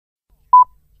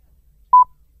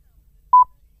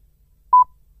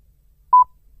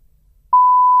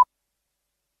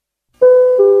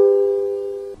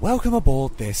Welcome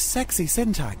aboard this sexy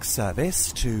syntax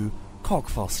service to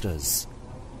Cockfosters.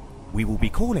 We will be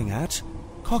calling at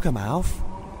Cockermouth,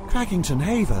 Crackington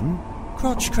Haven,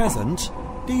 Crotch Crescent,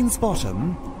 Dean's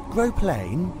Bottom, Grope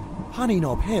Lane,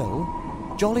 Honeyknob Hill,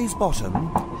 Jolly's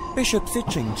Bottom, Bishop's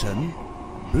Itchington,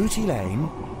 Booty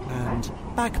Lane, and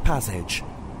Back Passage,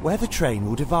 where the train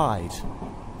will divide.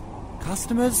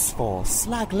 Customers for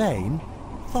Slag Lane,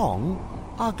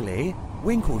 Thong, Ugly,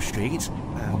 Winkle Street,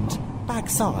 and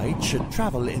Backside should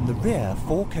travel in the rear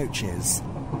 4 coaches.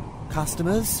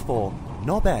 Customers for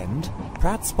Knob End,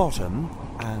 Pratt's Bottom,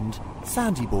 and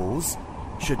Sandy Balls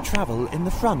should travel in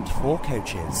the front 4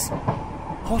 coaches.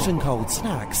 Hot and cold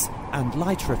snacks and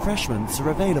light refreshments are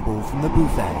available from the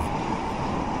buffet.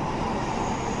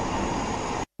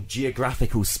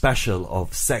 Geographical special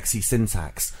of Sexy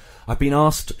Syntax. I've been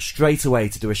asked straight away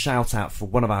to do a shout out for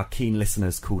one of our keen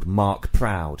listeners called Mark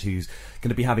Proud, who's going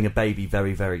to be having a baby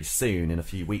very, very soon, in a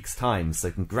few weeks' time, so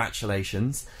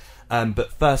congratulations.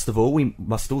 But first of all, we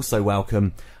must also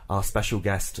welcome our special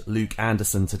guest, Luke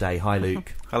Anderson, today. Hi,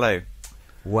 Luke. Hello.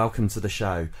 Welcome to the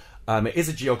show. It is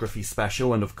a geography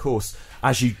special, and of course,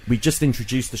 we just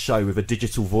introduced the show with a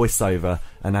digital voiceover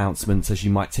announcement, as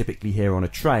you might typically hear on a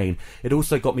train. It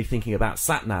also got me thinking about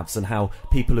sat-navs and how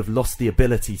people have lost the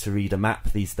ability to read a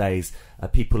map these days.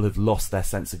 People have lost their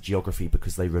sense of geography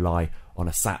because they rely on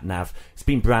a sat-nav. It's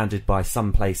been branded by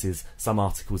some places, some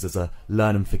articles, as a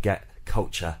learn and forget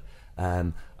culture.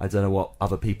 I don't know what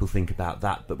other people think about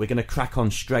that, but we're going to crack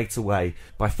on straight away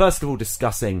by first of all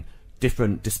discussing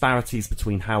different disparities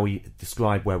between how we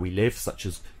describe where we live, such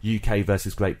as UK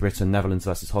versus Great Britain, Netherlands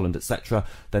versus Holland, etc.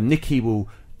 Then Nikki will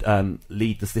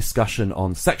lead this discussion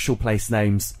on sexual place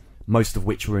names, most of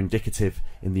which were indicative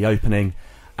in the opening.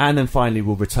 And then finally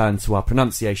we'll return to our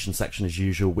pronunciation section as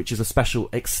usual, which is a special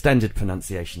extended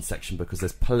pronunciation section because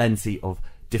there's plenty of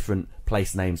different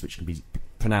place names which can be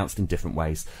pronounced in different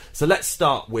ways. So let's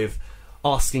start with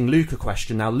asking Luke a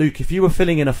question. Now, Luke, if you were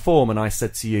filling in a form and I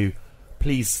said to you,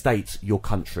 please state your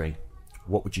country,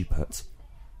 what would you put?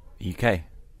 UK.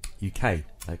 UK,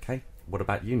 okay. What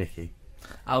about you, Nikki?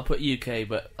 I'll put UK,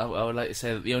 but I would like to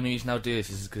say that the only reason I'll do this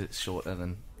is because it's shorter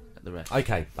than the rest.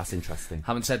 Okay, that's interesting.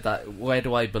 Having said that, where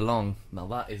do I belong? Now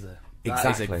that is a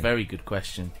very good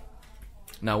question.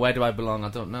 Now, where do I belong? I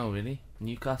don't know, really.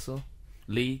 Newcastle?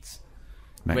 Leeds?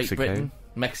 Mexico. Great Britain?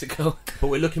 Mexico? But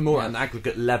we're looking more at an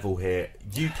aggregate level here.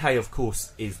 UK, of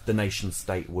course, is the nation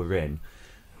state we're in.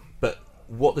 But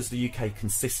what does the UK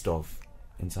consist of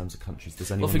in terms of countries?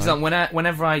 Does anyone Well, for example,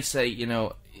 whenever I say,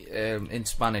 in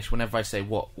Spanish, whenever I say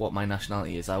what my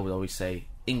nationality is, I would always say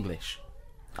English.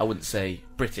 I wouldn't say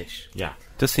British. Yeah.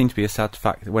 It does seem to be a sad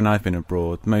fact that when I've been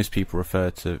abroad, most people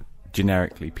refer to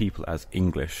generically people as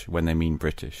English when they mean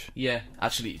British. Yeah,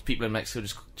 actually, people in Mexico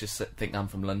just think I'm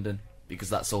from London because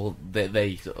that's all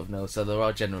they sort of know. So there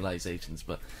are generalisations,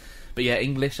 but yeah,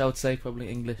 English, I would say, probably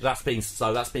English. That's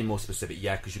being more specific,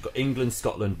 yeah, because you've got England,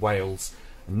 Scotland, Wales,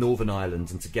 and Northern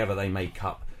Ireland, and together they make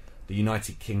up the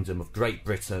United Kingdom of Great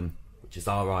Britain, which is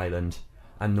our island,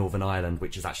 and Northern Ireland,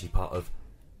 which is actually part of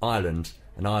Ireland.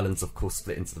 And Ireland's, of course,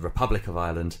 split into the Republic of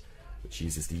Ireland, which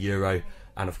uses the euro,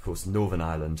 and, of course, Northern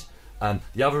Ireland.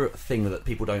 The other thing that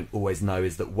people don't always know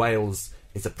is that Wales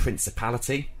is a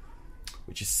principality,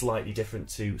 which is slightly different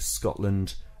to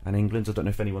Scotland and England. I don't know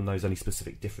if anyone knows any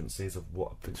specific differences of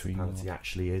what a principality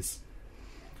actually is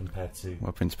compared to...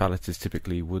 Well, principalities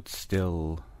typically would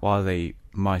still, while they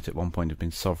might at one point have been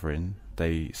sovereign,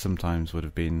 they sometimes would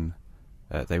have been,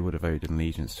 they would have owed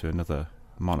allegiance to another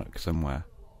monarch somewhere.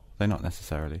 Though not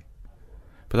necessarily.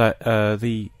 But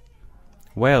the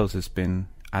Wales was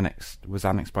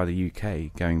annexed by the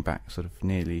UK going back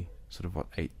nearly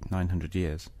 900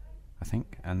 years. I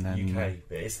think, and then UK,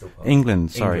 but it's still part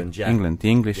England. The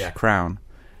English crown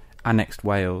annexed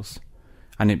Wales,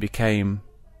 and it became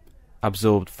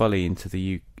absorbed fully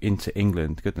into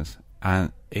England. Goodness,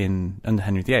 and under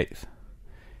Henry VIII,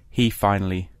 he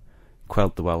finally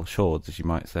quelled the Welsh hordes, as you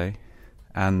might say,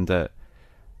 and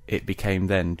it became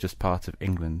then just part of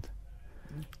England,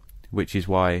 which is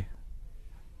why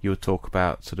you would talk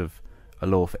about a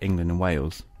law for England and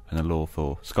Wales and a law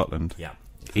for Scotland. Yeah.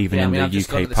 Even in the I've just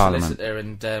UK gone to the Parliament. solicitor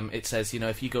and it says,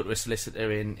 if you go to a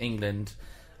solicitor in England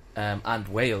and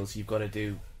Wales, you've got to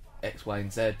do X, Y,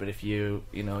 and Z. But if in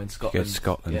Scotland, You go to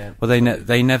Scotland. yeah, Well, they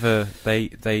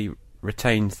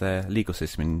retained their legal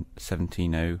system in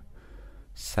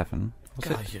 1707.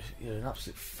 God, you're an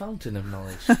absolute fountain of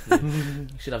knowledge. You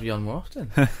should have you on more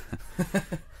often. Well,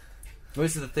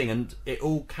 this is the thing, and it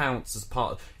all counts as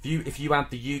part of... If you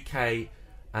add the UK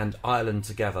and Ireland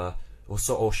together,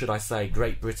 or should I say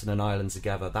Great Britain and Ireland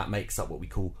together, that makes up what we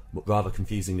call, rather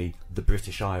confusingly, the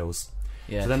British Isles.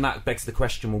 Yeah. So then that begs the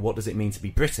question, well, what does it mean to be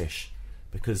British?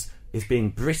 Because is being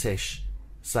British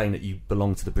saying that you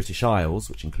belong to the British Isles,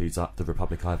 which includes the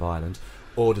Republic of Ireland,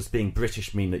 or does being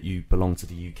British mean that you belong to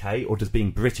the UK, or does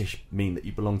being British mean that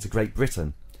you belong to Great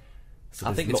Britain? So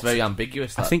I think it's very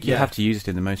ambiguous. I think you have to use it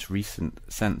in the most recent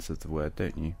sense of the word,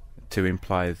 don't you? To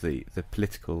imply the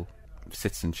political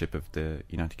citizenship of the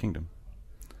United Kingdom.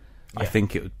 Yeah. I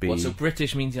think it would be... So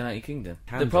British means United Kingdom?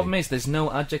 The problem is there's no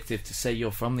adjective to say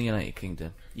you're from the United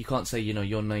Kingdom. You can't say, you're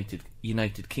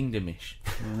United Kingdom-ish.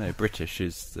 No, British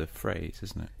is the phrase,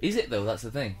 isn't it? Is it, though? That's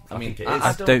the thing. I mean, think it is.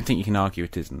 I don't think you can argue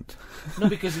it isn't. No,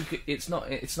 because it's not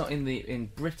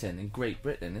in Britain, in Great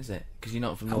Britain, is it? Because you're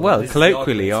not from Northern Well, This is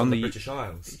colloquially the argument on from the British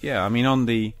Isles. Yeah, I mean on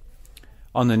the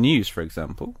news, for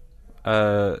example,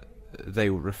 they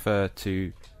will refer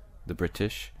to the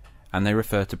British, and they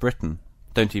refer to Britain.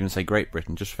 Don't even say Great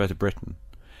Britain, just refer to Britain.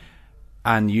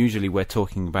 And usually we're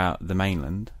talking about the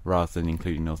mainland rather than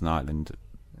including Northern Ireland,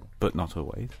 but not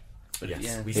always.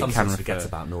 Yes, we It sometimes can forget refer.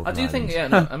 about Northern I do Ireland.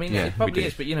 think, I mean, Yeah, it probably we do.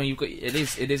 is, but you've got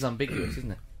it is ambiguous,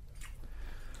 isn't it?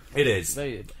 It is.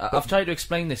 I've tried to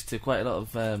explain this to quite a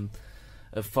lot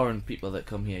of foreign people that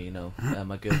come here.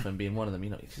 My girlfriend being one of them.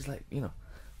 She's like,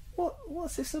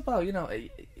 what's this about?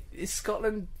 Is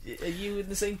Scotland? Are you in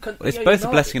the same country? Well, it's Are you both a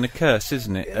not? blessing and a curse,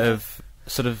 isn't it? Yeah. Of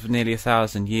sort of nearly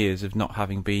 1,000 years of not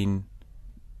having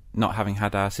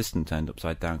had our system turned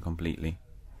upside down completely.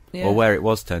 Yeah. Or where it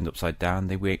was turned upside down,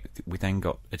 we then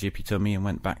got a jippy tummy and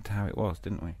went back to how it was,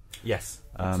 didn't we? Yes,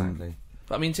 exactly.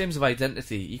 But I mean, in terms of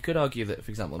identity, you could argue that,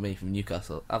 for example, me from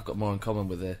Newcastle, I've got more in common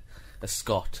with a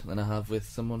Scot than I have with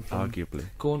someone from Arguably.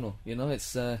 Cornwall. It's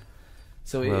so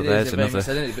Well, it there's is a very another- mixed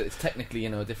identity, but it's technically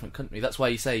a different country. That's why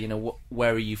you say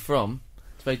where are you from?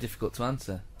 It's very difficult to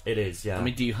answer. It is, yeah. I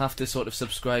mean, do you have to sort of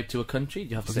subscribe to a country?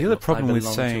 Do you have to Well, say the other "Look, problem I with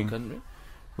belong saying- to a country"?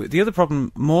 The other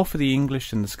problem, more for the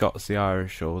English and the Scots, the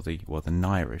Irish, or the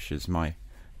Nirish, as my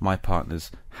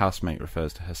partner's housemate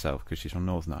refers to herself, because she's from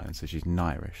Northern Ireland, so she's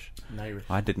Nirish. Irish.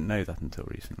 I didn't know that until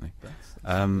recently.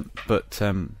 That's-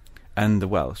 And the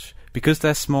Welsh, because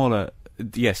they're smaller.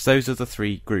 Yes, those are the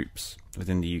three groups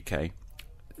within the UK.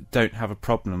 Don't have a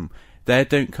problem. They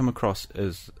don't come across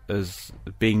as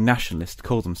being nationalist,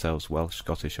 call themselves Welsh,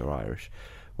 Scottish, or Irish.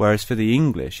 Whereas for the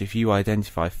English, if you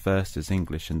identify first as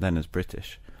English and then as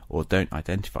British, or don't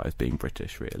identify as being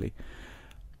British really,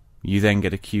 you then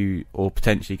get accused, or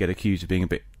potentially get accused of being a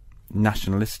bit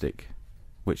nationalistic,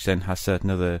 which then has certain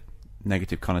other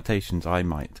negative connotations, I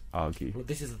might argue. Well,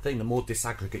 this is the thing, the more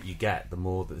disaggregate you get, the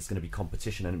more that there's going to be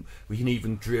competition, and we can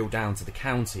even drill down to the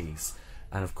counties,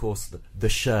 and of course the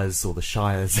shers or the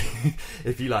shires,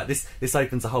 if you like. This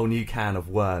opens a whole new can of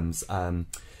worms.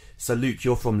 So Luke,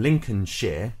 you're from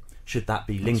Lincolnshire. Should that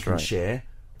be Lincolnshire,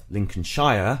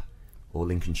 Lincolnshire, or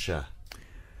Lincolnshire?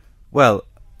 Well,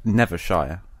 never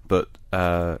shire, but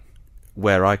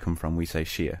where I come from we say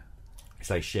shear. You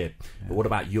say shire. But what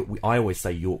about York? I always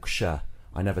say Yorkshire.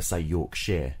 I never say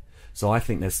Yorkshire. So I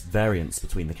think there's variance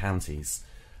between the counties.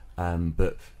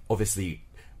 But obviously,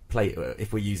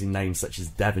 if we're using names such as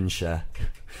Devonshire,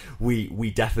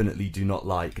 we definitely do not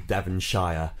like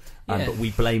Devonshire. Yeah. But we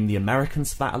blame the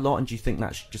Americans for that a lot. And do you think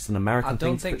that's just an American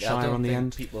thing to put shire on the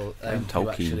end? People Tolkien. who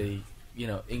actually,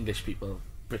 English people,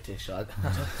 British, locals,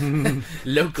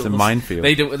 It's a minefield.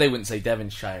 They wouldn't say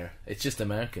Devonshire. It's just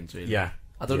Americans, really. Yeah.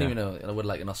 I don't Yeah. even know. Would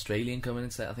like an Australian come in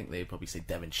and say? I think they'd probably say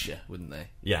Devonshire, wouldn't they?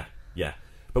 Yeah, yeah.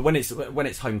 But when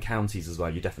it's home counties as well,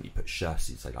 you definitely put shire.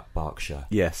 So you'd say like Berkshire.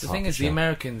 Yes. The thing is, the Hertfordshire.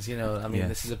 Americans, Yes.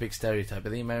 this is a big stereotype,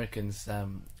 but the Americans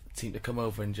seem to come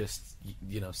over and just,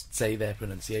 say their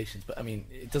pronunciations. But I mean,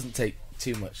 it doesn't take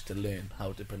too much to learn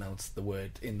how to pronounce the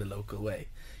word in the local way.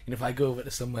 If I go over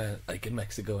to somewhere like in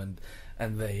Mexico and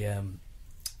they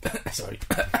sorry,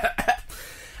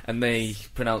 and they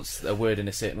pronounce a word in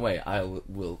a certain way, I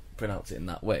will pronounce it in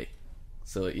that way.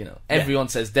 So, everyone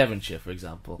says Devonshire, for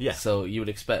example. Yeah. So you would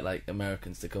expect, like,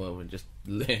 Americans to come over and just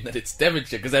learn that it's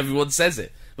Devonshire, because everyone says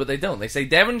it. But they don't. They say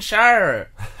Devonshire!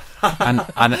 and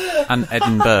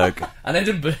Edinburgh. And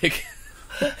Edinburgh.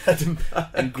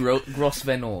 And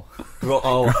Grosvenor.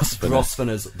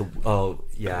 Grosvenor's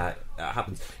yeah, that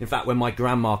happens. In fact, when my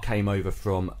grandma came over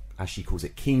from, as she calls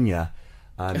it, Kenya,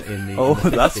 in the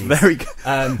That's 50s, very good.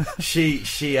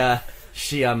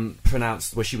 she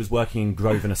pronounced, she was working in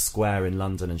Grosvenor Square in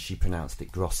London, and she pronounced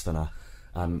it Grosvenor.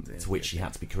 to which she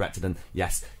had to be corrected. And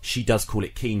yes, she does call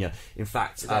it Kenya. In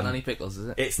fact, Is that Nanny Pickles, is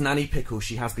it? It's Nanny Pickles.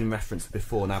 She has been referenced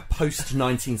before. Now, post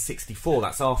 1964,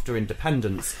 that's after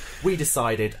independence, we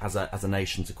decided as a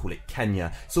nation to call it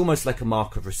Kenya. It's almost like a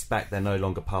mark of respect. They're no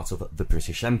longer part of the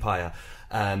British Empire,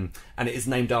 and it is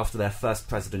named after their first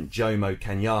president, Jomo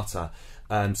Kenyatta.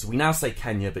 So we now say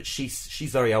Kenya, but she's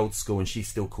very old school and she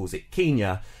still calls it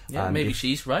Kenya. Yeah, maybe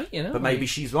she's right, But maybe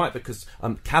she's right because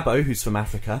Cabo, who's from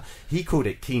Africa, he called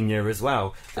it Kenya as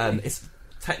well. It's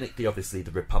technically, obviously,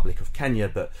 the Republic of Kenya,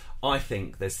 but I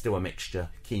think there's still a mixture.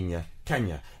 Kenya.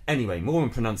 Anyway, more on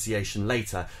pronunciation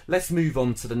later. Let's move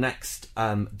on to the next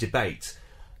debate.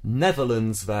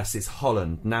 Netherlands versus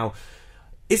Holland. Now,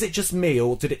 is it just me,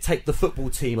 or did it take the football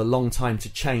team a long time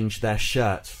to change their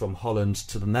shirt from Holland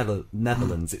to the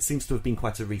Netherlands? It seems to have been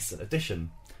quite a recent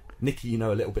addition. Nikki, you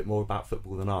know a little bit more about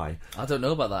football than I. I don't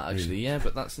know about that, actually,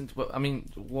 but that's... I mean,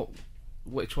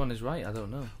 which one is right? I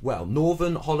don't know. Well,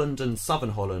 Northern Holland and Southern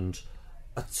Holland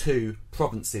are two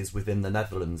provinces within the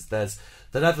Netherlands. The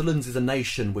Netherlands is a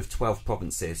nation with 12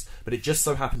 provinces, but it just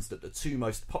so happens that the two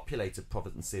most populated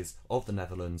provinces of the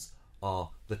Netherlands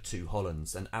are the two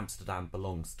Hollands, and Amsterdam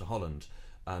belongs to Holland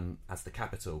as the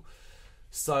capital.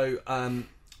 So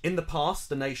in the past,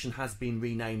 the nation has been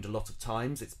renamed a lot of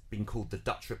times. It's been called the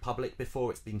Dutch Republic before,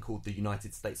 it's been called the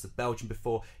United States of Belgium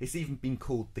before, it's even been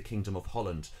called the Kingdom of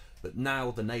Holland. But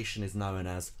now the nation is known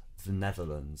as the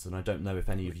Netherlands, and I don't know if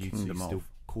any of you two still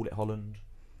call it Holland.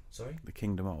 Sorry? The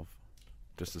Kingdom of.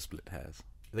 Just to split hairs.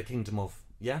 The Kingdom of...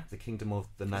 Yeah, the Kingdom of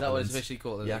the Netherlands. Is that what it's officially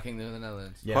called? The Kingdom of the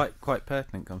Netherlands? Yeah. Quite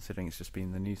pertinent considering it's just been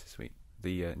in the news this week.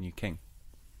 The new king.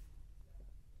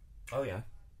 Oh, yeah.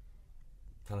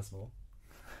 Tell us more.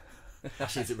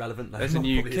 Actually, is it relevant? No, there's a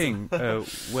new king,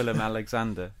 Willem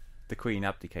Alexander. The Queen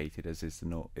abdicated, as is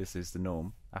the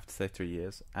norm, after 33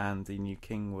 years, and the new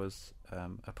king was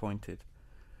appointed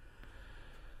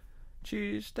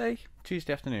Tuesday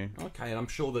afternoon. Okay, and I'm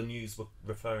sure the news were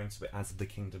referring to it as the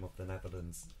Kingdom of the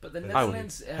Netherlands. But the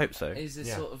Netherlands hope so. Is a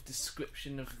sort of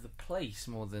description of the place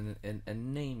more than a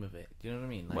name of it. Do you know what I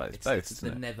mean? Well, it's both, isn't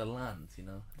it? The Netherland,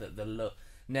 the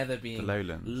nether being the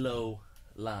lowland. Low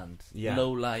land,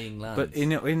 low-lying land. But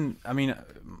I mean,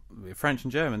 French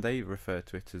and German, they refer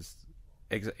to it as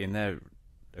in their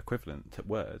equivalent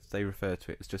words. They refer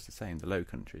to it as just the same, the Low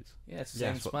Countries. Yeah, it's the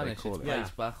same in Spanish. It's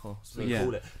País Bajo. So we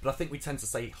call it. But I think we tend to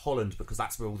say Holland because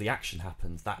that's where all the action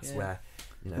happens. That's where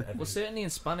well, certainly in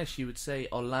Spanish you would say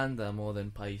Holanda more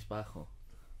than País Bajo.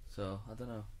 So I don't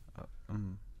know.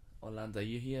 Holanda.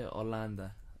 You hear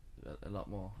Holanda a lot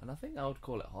more, and I think I would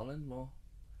call it Holland more.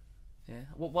 Yeah.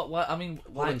 What? I mean,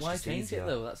 why change it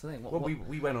though? That's the thing.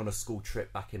 We went on a school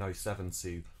trip back in 2007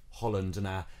 to Holland, and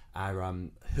our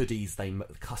hoodies they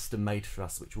custom made for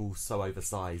us, which were all so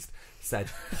oversized, said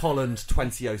Holland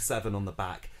 2007 on the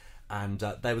back, and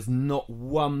there was not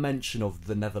one mention of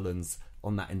the Netherlands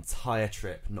on that entire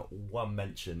trip. Not one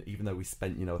mention, even though we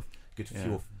spent a good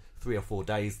 3 or 4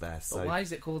 days there. So but why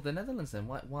is it called the Netherlands then?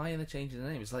 Why are they changing the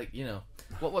name? It's like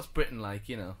what's Britain like?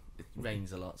 It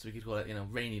rains a lot, so we could call it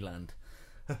Rainy Land.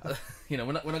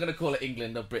 We're not going to call it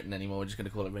England or Britain anymore. We're just going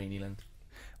to call it Rainy Land.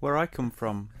 Where I come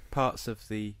from, parts of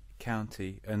the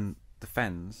county and the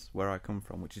fens where I come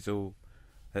from, which is all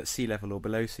at sea level or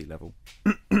below sea level,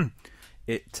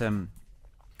 it's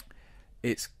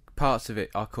parts of it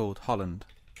are called Holland.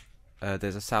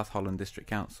 There's a South Holland District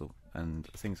Council and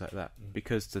things like that,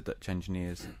 because the Dutch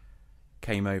engineers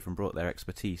came over and brought their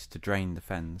expertise to drain the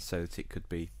fens so that it could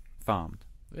be farmed.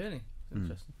 Really?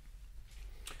 Interesting.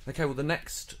 Okay, well the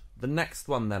next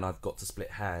one then I've got to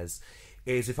split hairs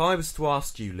is if I was to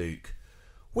ask you, Luke,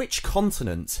 which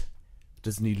continent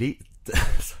does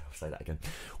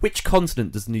Which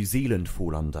continent does New Zealand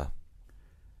fall under?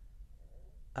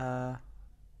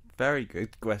 Very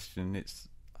good question.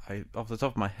 Off the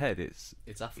top of my head, it's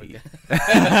Africa.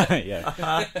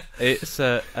 Yeah, it's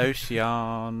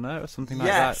Oceania or something like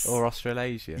that, or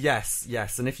Australasia.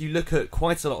 Yes, and if you look at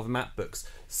quite a lot of map books,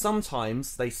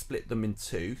 sometimes they split them in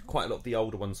two. Quite a lot of the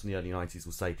older ones from the early 90s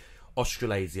will say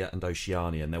Australasia and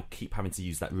Oceania, and they'll keep having to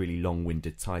use that really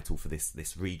long-winded title for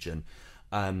this region.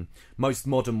 Most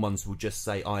modern ones will just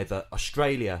say either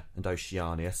Australia and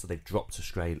Oceania, so they've dropped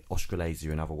Australasia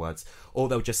in other words, or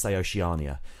they'll just say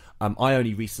Oceania. I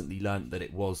only recently learnt that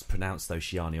it was pronounced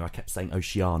Oceania. I kept saying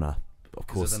Oceania. But of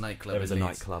course, there was a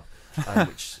nightclub,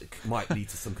 which might lead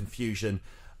to some confusion.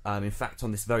 In fact,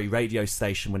 on this very radio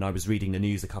station, when I was reading the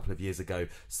news a couple of years ago,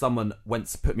 someone went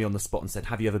to put me on the spot and said,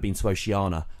 "Have you ever been to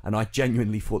Oceania?" And I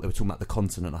genuinely thought they were talking about the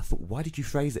continent. I thought, why did you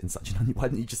phrase it in such an... Why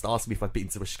didn't you just ask me if I've been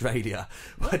to Australia?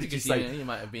 Why did you say... You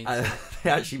might have been They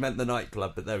actually meant the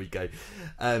nightclub, but there we go.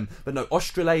 But no,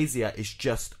 Australasia is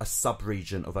just a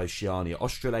sub-region of Oceania.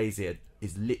 Australasia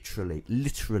is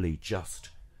literally just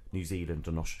New Zealand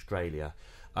and Australia.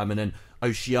 And then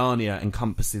Oceania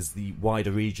encompasses the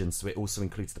wider region, so it also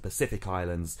includes the Pacific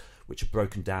Islands, which are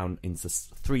broken down into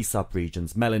 3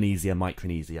 sub-regions: Melanesia,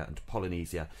 Micronesia and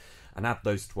Polynesia. And add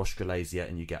those to Australasia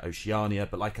and you get Oceania.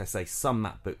 But like I say, some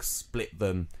map books split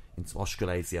them into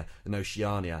Australasia and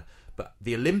Oceania. But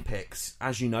the Olympics,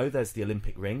 as you know, there's the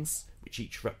Olympic rings, which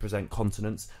each represent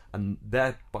continents, and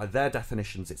by their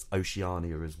definitions it's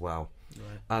Oceania as well.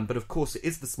 Right. But of course it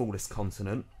is the smallest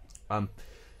continent.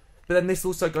 But then this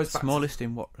also goes back... Smallest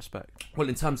in what respect? Well,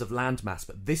 in terms of landmass,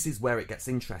 but this is where it gets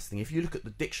interesting. If you look at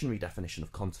the dictionary definition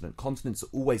of continent, continents are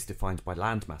always defined by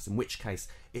landmass, in which case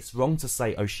it's wrong to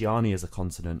say Oceania is a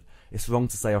continent. It's wrong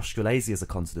to say Australasia is a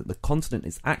continent. The continent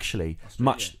is actually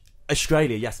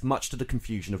Australia, yes, much to the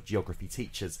confusion of geography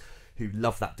teachers who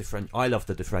love that I love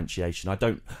the differentiation. I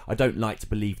don't like to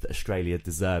believe that Australia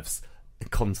deserves a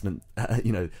continent,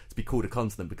 to be called a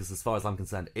continent, because as far as I'm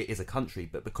concerned, it is a country.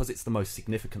 But because it's the most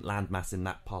significant landmass in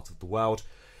that part of the world,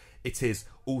 it is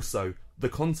also the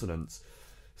continent.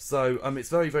 So it's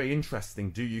very, very interesting.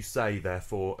 Do you say,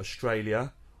 therefore,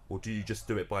 Australia, or do you just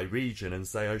do it by region and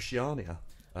say Oceania?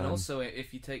 And also,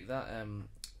 if you take that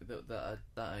that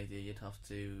idea, you'd have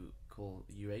to call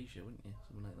Eurasia, wouldn't you?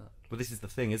 Something like that. Well, this is the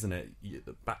thing, isn't it?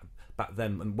 Back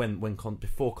then,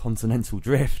 before continental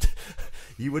drift,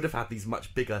 you would have had these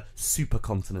much bigger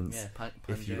supercontinents,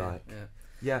 if you like.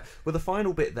 Yeah. Well, the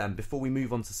final bit then, before we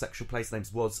move on to sexual place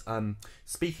names, was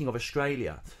speaking of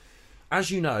Australia. As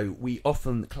you know, we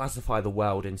often classify the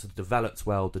world into the developed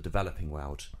world, the developing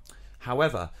world.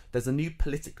 However, there's a new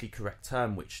politically correct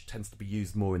term which tends to be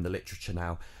used more in the literature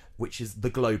now, which is the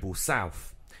global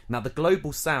south. Now, the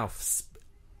global south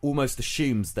almost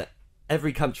assumes that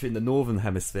every country in the northern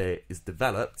hemisphere is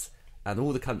developed and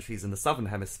all the countries in the southern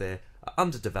hemisphere are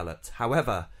underdeveloped.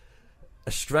 However,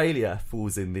 Australia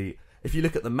falls in the... If you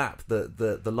look at the map,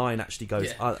 the line actually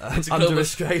goes under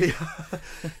Australia.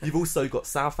 You've also got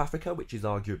South Africa, which is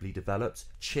arguably developed,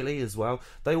 Chile as well.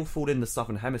 They all fall in the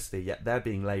southern hemisphere, yet they're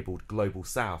being labelled global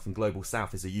south, and global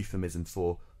south is a euphemism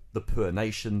for the poor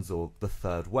nations or the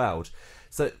third world.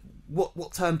 So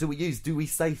what term do we use? Do we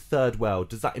say third world?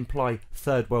 Does that imply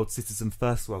third world citizen,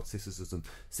 first world citizen?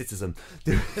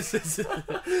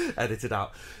 Edit it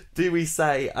out. Do we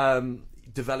say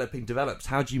developing, developed?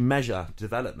 How do you measure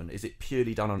development? Is it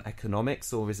purely done on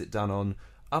economics, or is it done on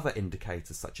other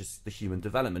indicators such as the Human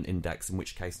Development Index, in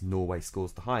which case Norway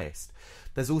scores the highest?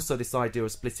 There's also this idea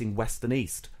of splitting West and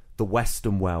East, the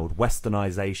Western world,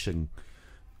 Westernization.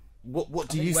 What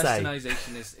do you say?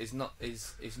 Westernization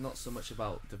is not so much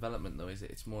about development, though, is it?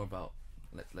 It's more about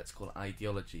let's call it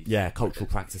ideologies. Yeah, cultural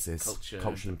practices,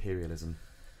 cultural imperialism.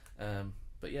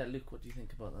 But yeah, Luke, what do you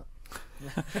think about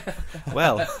that?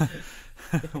 Well,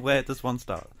 where does one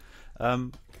start?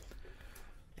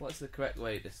 What's the correct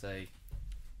way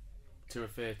to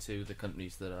refer to the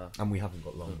countries that are... And we haven't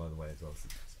got long, by the way, as well.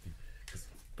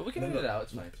 But we can edit it out,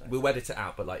 it's fine. We'll edit it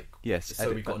out, but yes,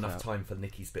 so we've got enough time for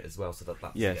Nikki's bit as well, so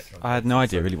that's... Yes, I had no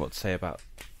idea really what to say about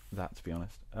that, to be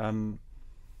honest.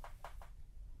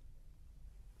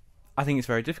 I think it's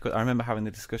very difficult. I remember having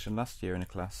the discussion last year in a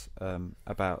class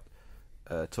about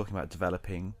talking about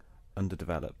developing,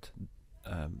 underdeveloped,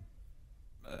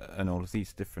 and all of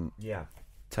these different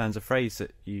turns of phrase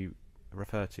that you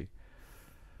refer to.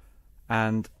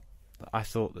 And I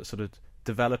thought that sort of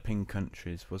developing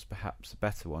countries was perhaps a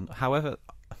better one. However,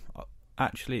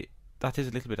 actually, that is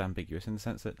a little bit ambiguous in the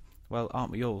sense that, well,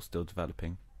 aren't we all still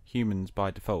developing? Humans,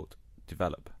 by default,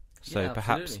 develop. So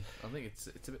perhaps... I think it's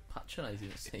a bit patronising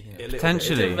to say,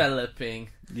 potentially developing.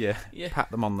 Yeah,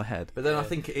 pat them on the head. But then I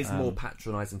think it is more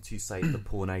patronising to say the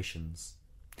poor nations.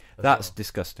 That's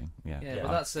disgusting. Yeah,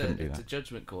 but that's it's a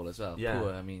judgment call as well. Yeah.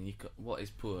 Poor. I mean, what is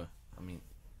poor? I mean,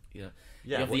 you know.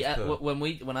 Yeah,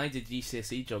 when I did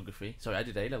GCSE geography, sorry, I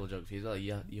did A-level geography as well.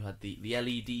 You had the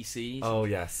LEDCs. Oh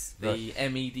yes, the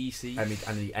MEDCs,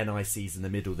 and the NICs in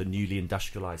the middle, the newly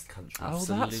industrialised countries. Oh,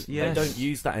 that's They don't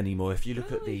use that anymore. If you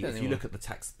look at the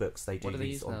textbooks, they do. What do they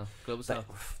use now? Global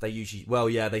South. They usually,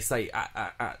 they say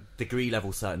at degree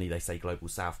level certainly they say Global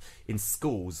South. In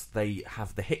schools, they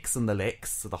have the Hicks and the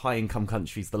Licks, so the high income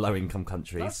countries, the low income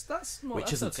countries. That's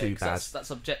which isn't too bad.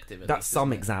 That's objective. That's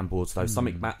some exam boards though. Some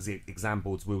the exam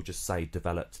boards will just say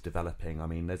developed, developing. I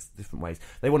mean, there's different ways.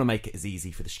 They want to make it as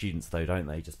easy for the students, though, don't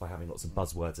they? Just by having lots of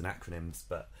buzzwords and acronyms.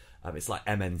 But it's like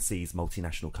MNCs,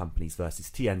 multinational companies, versus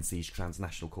TNCs,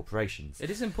 transnational corporations. It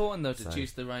is important though to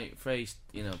choose the right phrase,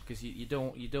 you know, because you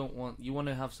want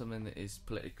to have something that is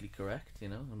politically correct, you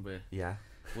know, and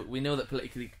we know that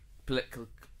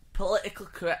political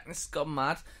correctness gone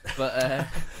mad, but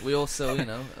we also, you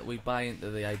know, we buy into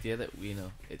the idea that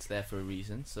it's there for a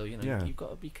reason. So you've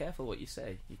got to be careful what you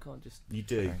say. You can't just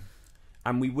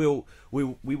and we will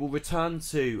return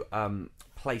to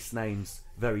place names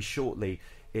very shortly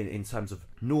in terms of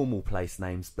normal place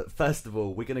names. But first of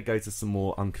all, we're going to go to some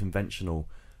more unconventional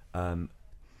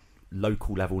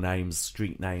local level names,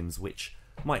 street names, which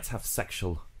might have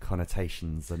sexual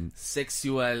connotations and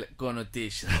sexual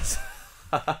connotations.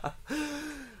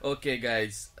 Okay,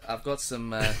 guys, I've got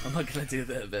some. I'm not going to do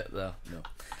that bit though. No,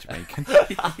 Jamaican.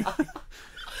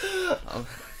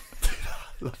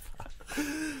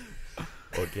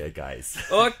 Okay, guys.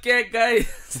 Okay,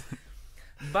 guys.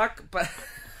 Back.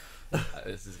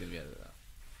 This is going to be edited out.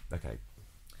 Okay.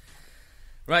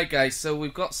 Right, guys. So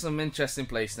we've got some interesting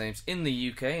place names in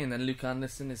the UK, and then Luke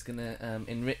Anderson is going to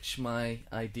enrich my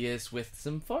ideas with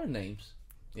some foreign names.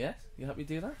 Yes, you happy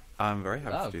to do that? I'm very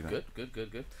happy to do that.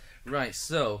 Good. Right,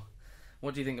 so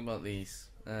what do you think about these?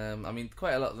 I mean,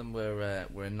 quite a lot of them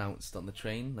were announced on the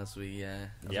train as we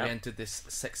entered this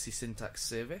sexy syntax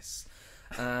service.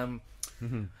 What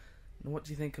do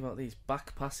you think about these?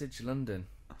 Back Passage, London.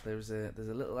 There's a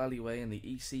little alleyway in the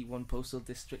EC1 postal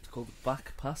district called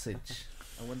Back Passage.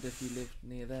 I wonder if you live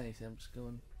near there. You see, I'm just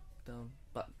going down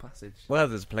Back Passage. Well,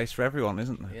 there's a place for everyone,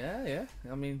 isn't there? Yeah.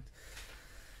 I mean,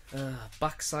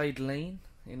 Backside Lane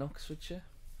in Oxfordshire.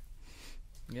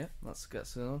 Yeah, that's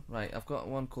on. Right, I've got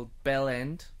one called Bell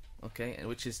End. Okay, and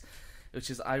which is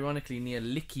ironically near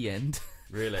Licky End.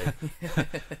 Really?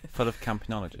 Full of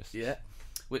campanologists. Yeah.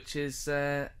 Which is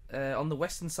on the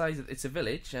western side. It's a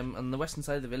village. On the western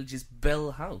side of the village is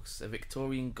Bell House, a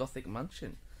Victorian Gothic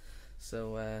mansion.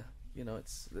 So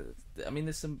it's. I mean,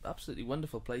 there's some absolutely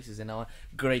wonderful places in our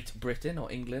Great Britain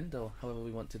or England or however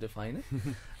we want to define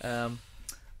it.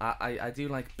 I do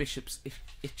like Bishop's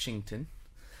Itchington.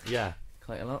 Yeah.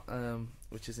 Quite a lot.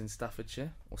 Which is in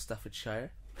Staffordshire or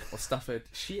Staffordshire. Or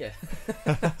Staffordshire.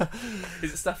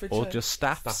 Is it Staffordshire? Or just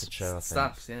Staffs? Staffordshire, I think.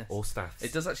 Staffs, yes. Or Staffs.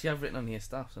 It does actually have written on here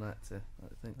Staffs, and I think.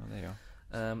 Oh, there you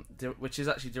are. Which is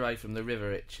actually derived from the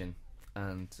River Itchen,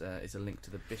 and is a link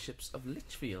to the Bishops of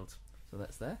Lichfield. So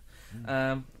that's there.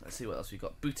 Let's see what else we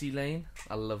got. Booty Lane.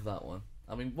 I love that one.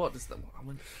 I mean, what does that?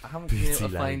 I haven't been able to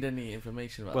find any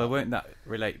information about. Well, that won't that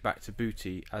relate back to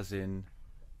booty, as in?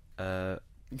 Not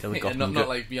like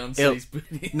Beyonce's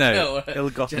booty. No,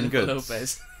 ill-gotten Jennifer goods.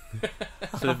 Lopez.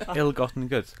 Sort of ill-gotten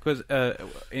goods. Because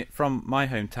from my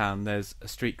hometown, there's a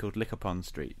street called Liquorpond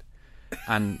Street,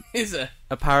 and is it?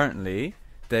 Apparently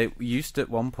there used at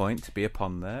one point to be a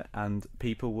pond there, and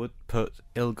people would put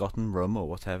ill-gotten rum or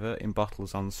whatever in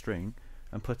bottles on string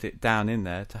and put it down in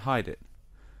there to hide it,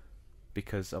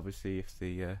 because obviously if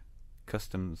the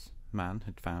customs man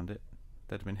had found it,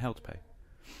 they'd have been held to pay.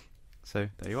 So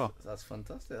there you are. That's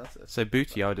fantastic. So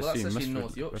booty, I would assume, that's must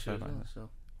North Yorkshire refer as like well, that. so.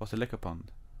 What's a liquor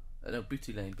pond? No,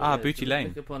 Booty Lane. Booty Lane.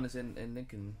 Liquor Pond is in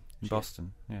Lincoln. In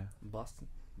Boston, yeah. Boston.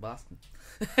 Boston.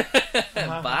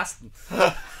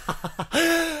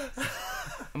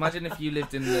 Imagine if you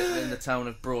lived in the town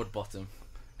of Broadbottom.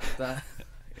 I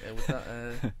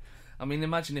mean,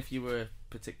 imagine if you were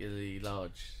particularly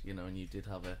large, and you did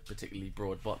have a particularly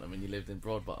broad bottom, and you lived in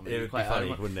Broadbottom. It would be funny,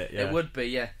 wouldn't it? Yeah. It would be,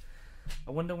 yeah.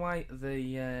 I wonder why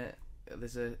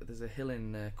there's a hill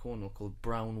in Cornwall called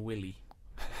Brown Willie.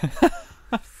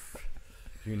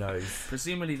 Who knows?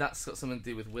 Presumably that's got something to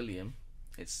do with William.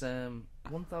 It's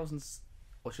 1,000,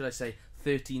 or should I say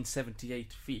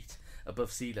 1,378 feet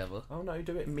above sea level. Oh no,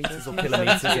 do it in metres or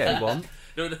kilometres if you want.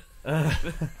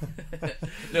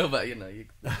 No, but you the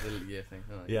year thing.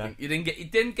 Oh, yeah. You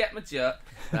didn't get my joke.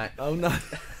 Right. Oh no.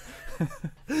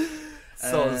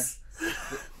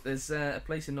 There's a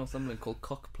place in Northumberland called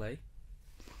Cockplay.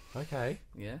 Okay.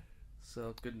 Yeah.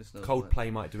 So goodness knows.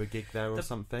 Coldplay might do a gig there or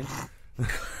something.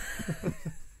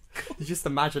 You just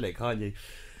imagine it, can't you?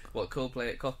 What, Coldplay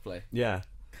at Cockplay? Yeah.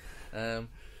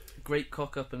 Great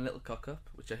Cock Up and Little Cock Up,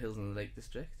 which are hills in the Lake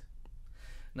District.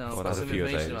 Now, Well, I've got some there's a few of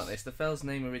information those. about this. The fell's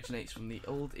name originates from the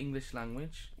Old English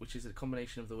language, which is a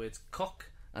combination of the words cock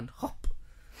and hop,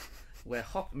 where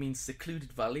hop means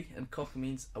secluded valley and cock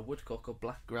means a woodcock or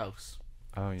black grouse.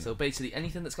 Oh yeah. So basically,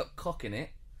 anything that's got cock in it,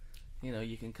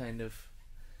 you can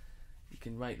you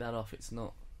can write that off. It's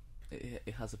not.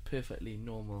 It has a perfectly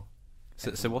normal.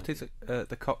 So what is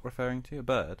the cock referring to? A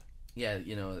bird? Yeah,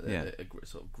 you know, Yeah.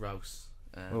 sort of grouse.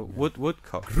 Well,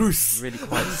 woodcock Grouse. really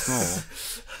quite small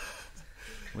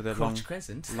with a Crotch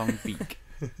crescent. long beak.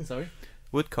 Sorry?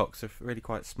 Woodcocks are really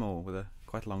quite small with a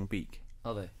quite long beak.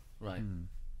 Are they? Right.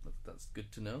 That's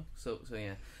good to know. So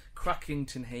yeah.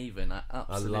 Crackington Haven. I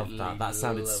absolutely love that. That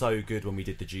sounded love- so good when we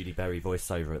did the Julie Berry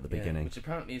voiceover at the Yeah, beginning. which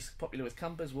apparently is popular with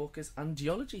campers, walkers, and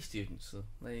geology students. So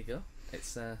there you go.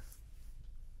 It's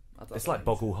It's like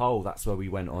Boggle Hole. That's where we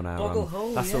went on our. Boggle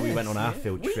Hole. That's where we went on our yeah.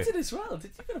 field We trip. did as well.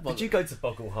 Did you go to Boggle? Did you go to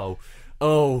Boggle Hole?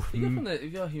 Oh, You go from the, you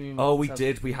go human oh, we South-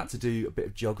 did. We had to do a bit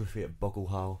of geography at Boggle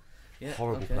Hole. Yeah,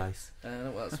 Horrible okay. place.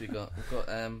 What else we got? We've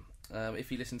got if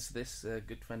he listens to this, a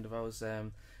good friend of ours,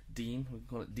 Dean. We can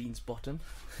call it Dean's Bottom,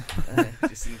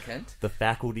 just in Kent. The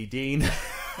faculty dean.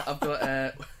 I've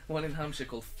got one in Hampshire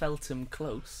called Feltham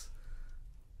Close.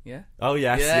 Yeah. Oh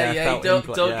yes, Yeah. You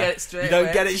Feltham don't yeah. get it straight. You don't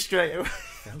away. get it straight away.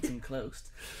 Feltham Close.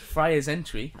 Friar's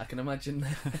Entry. I can imagine.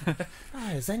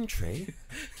 Friar's Entry.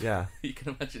 Yeah. You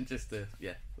can imagine just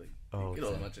yeah. Oh, you can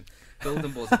all dear. imagine.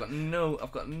 Golden Balls. I've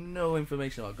got no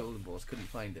information about Golden Balls. Couldn't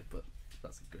find it, but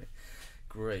that's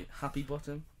great. Happy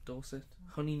Bottom, Dorset.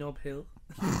 Honey Knob Hill.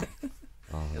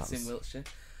 Oh, It's in Wiltshire.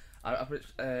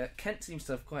 Kent seems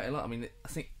to have quite a lot. I mean, I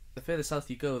think the further south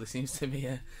you go, there seems to be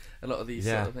a lot of these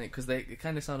sort of things because they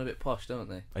kind of sound a bit posh, don't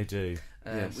they? I do.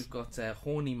 Yes. We've got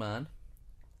Horny Man,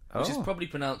 which is probably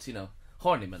pronounced,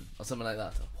 Hornyman or something like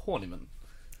that. Hornyman.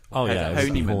 Oh yeah, it was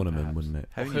Honeyman, Horniman, perhaps. wouldn't it?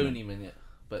 Honeyman, yeah.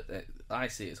 But I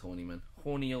see it as Hornyman.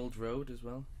 Horny Old Road as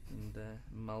well, and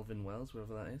Malvern Wells,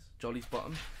 wherever that is. Jolly's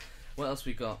Bottom. What else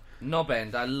we got? Knob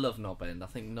End. I love Knob End. I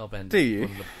think Knob End Do is you?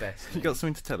 one of the best. You got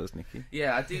something to tell us, Nicky?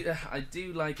 Yeah, I do. I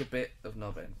do like a bit of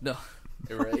Knob End. No,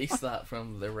 erase that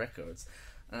from the records.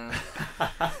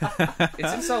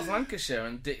 It's in South Lancashire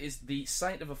and it is the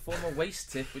site of a former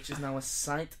waste tip, which is now a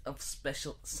site of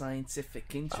special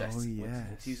scientific interest. Oh, yes.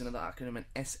 It's using another acronym, an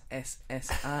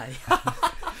SSSI,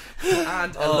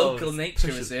 and a local nature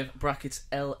reserve (brackets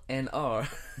LNR).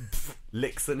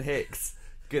 Licks and Hicks.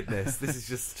 Goodness, this is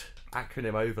just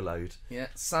acronym overload. Yeah,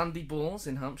 Sandy Balls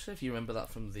in Hampshire. If you remember that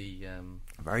from the.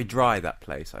 Very dry, that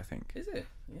place, I think. Is it?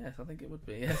 Yes, I think it would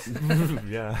be. Yes.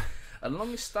 Yeah. A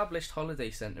long-established holiday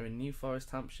centre in New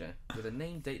Forest, Hampshire, with a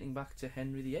name dating back to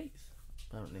Henry VIII,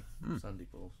 apparently. Sandy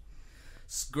Balls.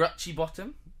 Scratchy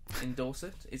Bottom in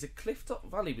Dorset is a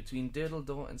cliff-top valley between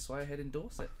Durdledore and Swirehead in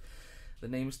Dorset. The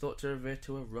name is thought to revert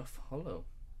to a rough hollow.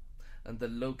 And the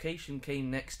location came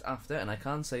next after, and I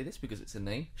can't say this because it's a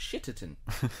name, Shitterton.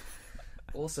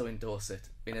 Also in Dorset.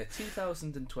 In a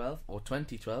 2012, or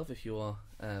 2012 if you are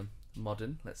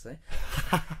modern, let's say,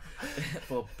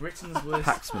 for Britain's worst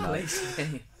Paxman. place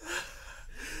name.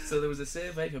 So there was a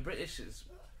survey for Britain's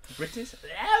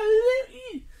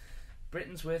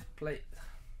worst place.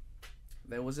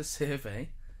 There was a survey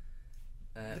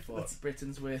for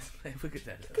Britain's worst.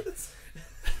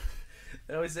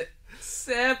 There was a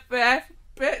survey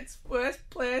Britain's worst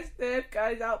place name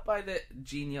carried out by the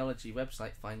genealogy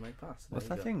website Find My Past. There What's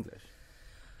you that go. English?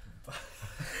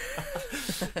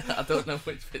 I don't know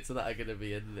which bits of that are going to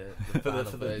be in the For final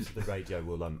the version. radio,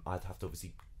 well, I'd have to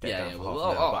obviously get Yeah, down yeah, for well,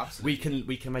 half an hour, but absolutely.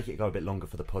 we can make it go a bit longer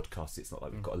for the podcast. It's not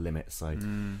like we've got a limit, so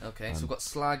Okay, so we've got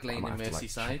Slag I Lane might in have to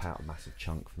Merseyside. chop out a massive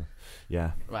chunk.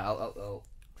 Yeah. Right, I'll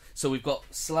so we've got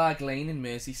Slag Lane in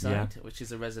Merseyside, Yeah. which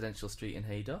is a residential street in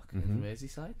Haydock, in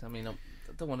Merseyside. I mean, I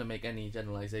don't want to make any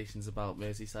generalisations about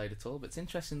Merseyside at all, but it's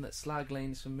interesting that Slag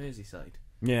Lane is from Merseyside.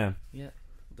 Yeah. Yeah,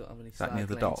 don't have any that Slag near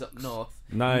the Lanes docks? up north.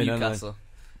 No, Newcastle.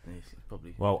 Yeah,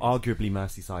 probably. Well, arguably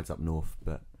Merseyside's up north,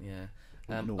 but Yeah.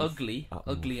 North. Ugly Up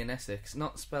Ugly in Essex,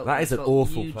 not spelled. That is an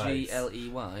awful place.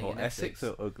 Ugley Or in Essex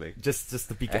or Ugly? just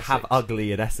to be Essex. have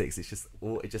ugly in Essex, it's just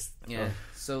Yeah.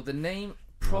 So the name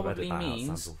I'll probably edit that out, means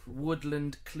sounds awful.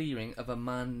 woodland clearing of a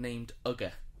man named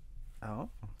Ugger. Oh.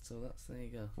 So there you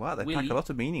go. Wow, they Willie. pack a lot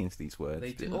of meanings, these words.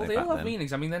 They do. didn't Oh, they back all have then?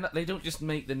 meanings. I mean, they don't just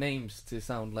make the names to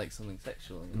sound like something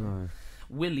sexual. You know? No.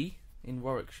 Willie in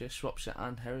Warwickshire, Shropshire,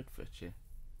 and Herefordshire.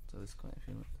 So there's quite a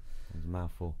few. It's a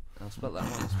mouthful. I'll spell that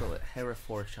one. I'll spell it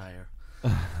Herefordshire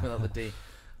without the D.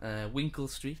 Winkle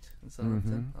Street in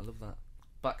Southampton. I love that.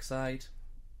 Backside.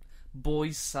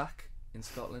 Boys Sack in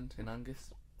Scotland, in Angus.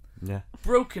 Yeah.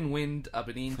 Broken Wind,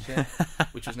 Aberdeenshire,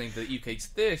 which was named the UK's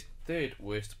third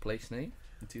worst place name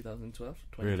in 2012.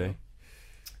 Really?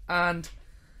 And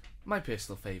my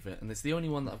personal favourite, and it's the only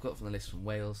one that I've got from the list from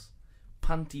Wales,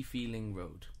 Panty Feeling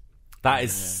Road, That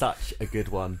is such a good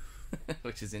one.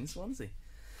 which is in Swansea.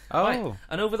 Oh. Right,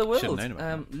 and over the world. Should've known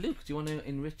about Luke, do you want to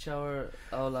enrich our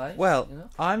lives? Well, you know?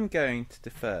 I'm going to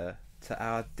defer to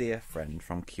our dear friend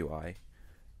from QI,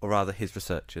 or rather his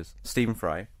researchers, Stephen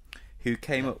Fry, who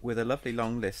came up with a lovely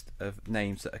long list of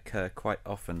names that occur quite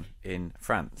often in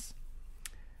France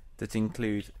that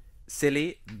include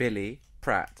silly, Billy,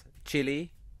 Pratt,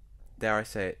 chilly, dare I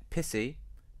say it, pissy,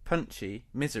 punchy,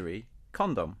 misery,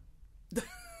 condom.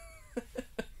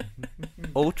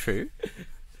 All true.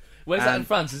 Where's that in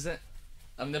France? Is it?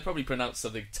 I mean, they'll probably pronounce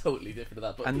something totally different to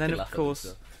that. But And then, of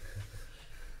course,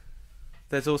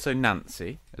 there's also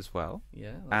Nancy as well.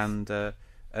 Yeah. And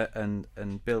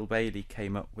Bill Bailey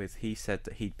came up with. He said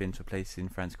that he'd been to a place in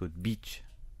France called Beach.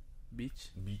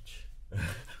 Beach.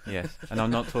 Yes, and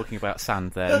I'm not talking about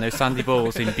sand there. No sandy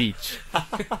balls in Beach.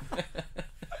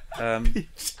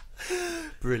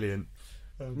 Brilliant.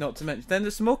 Not to mention, then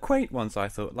there's some more quaint ones I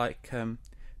thought, like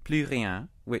plus rien,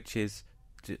 which is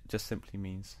just simply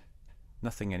means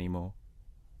nothing anymore.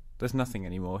 There's nothing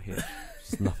anymore here.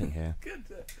 There's nothing here. Good.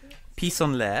 Peace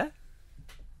en l'air.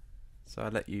 So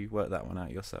I'll let you work that one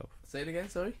out yourself. Say it again,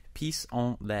 sorry. Peace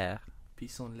en l'air.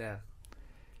 Peace en l'air.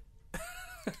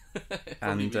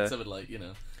 And Probably something like,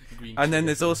 green. and then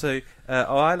there's also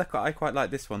I quite like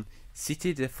this one,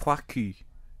 Cité de froid cul,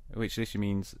 which literally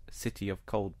means city of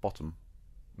cold bottom.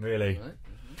 Really? Right.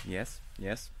 Yes.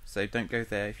 So don't go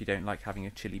there if you don't like having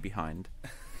a chilly behind.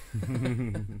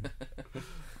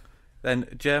 Then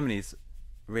Germany's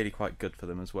really quite good for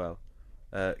them as well.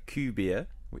 Kuh beer,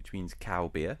 which means cow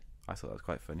beer. I thought that was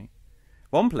quite funny.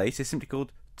 One place is simply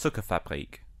called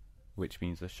Zuckerfabrik, which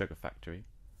means a sugar factory.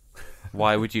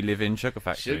 Why would you live in sugar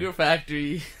factory? Sugar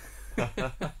factory.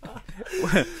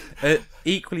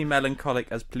 Equally melancholic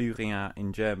as plus rien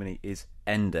in Germany is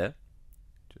Ende.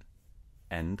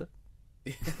 End.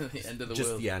 The end of the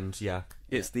Just world. the end, yeah.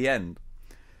 It's the end.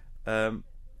 And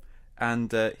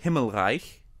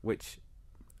Himmelreich, which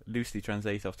loosely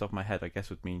translated off the top of my head, I guess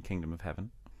would mean Kingdom of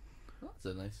Heaven. That's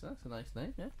a nice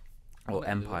name, yeah. Or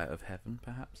Empire of Heaven,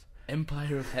 perhaps.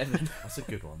 Empire of Heaven. That's a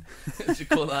good one. You should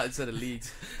call that instead of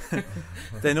Leeds.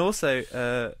 Then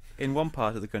also, in one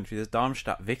part of the country, there's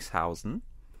Darmstadt-Wixhausen.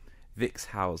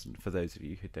 Wixhausen, for those of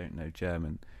you who don't know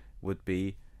German, would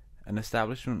be an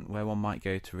establishment where one might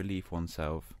go to relieve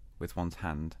oneself with one's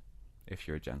hand, if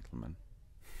you're a gentleman.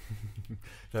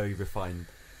 Very refined.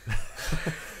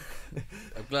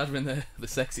 I'm glad we're in the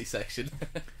sexy section.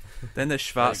 Then there's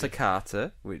Schwarze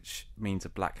Kater, which means a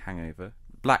black hangover.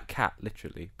 Black cat,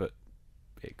 literally, but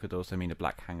it could also mean a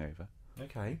black hangover.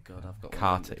 Okay. God, I've got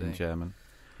Kater one in German.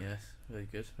 Yes, very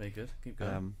good. Keep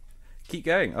going. Keep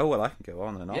going. Oh, well, I can go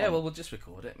on and on. Yeah, well, we'll just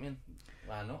record it. I mean,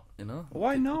 why not?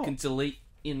 Why not? You can delete,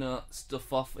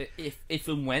 stuff off if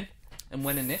and when,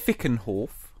 and if. Fickenhof.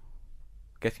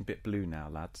 Getting a bit blue now,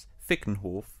 lads.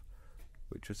 Fickenhof,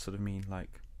 which would sort of mean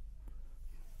like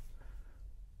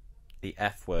the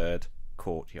F word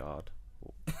courtyard.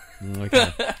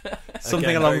 Okay.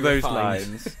 Something Again, along very those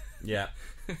refined. lines. Yeah.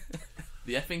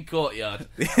 The effing courtyard.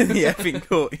 The effing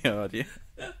courtyard, yeah.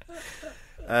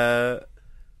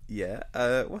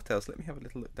 What else? Let me have a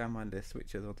little look down my list.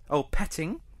 Which is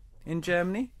petting in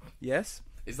Germany. Yes.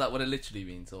 Is that what it literally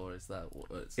means, or is that what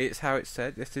It's how it's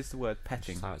said. This is the word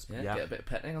petting. Yeah, get a bit of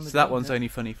petting on the. So that dog, one's yeah. only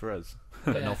funny for us,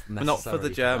 But not for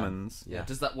the Germans. Yeah.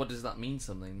 What does that mean?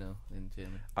 Something? No, in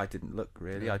German. I didn't look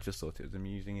really. Yeah. I just thought it was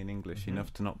amusing in English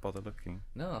enough to not bother looking.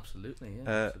 No, absolutely.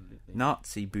 Yeah, absolutely.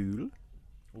 Nazi Buhl.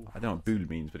 Ooh, I don't know what Buhl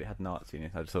means, but it had Nazi in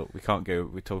it. I just thought we can't go.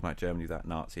 We're talking about Germany without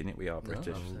Nazi in it. We are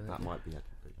British. That might be it.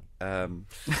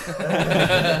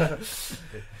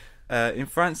 In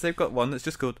France, they've got one that's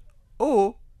just called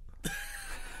O.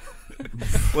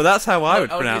 Well, that's how I would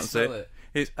pronounce it.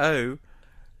 It's O,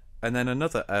 and then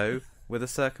another O with a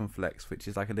circumflex, which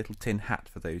is like a little tin hat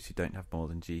for those who don't have more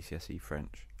than GCSE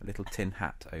French. A little tin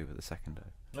hat over the second O.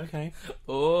 Okay.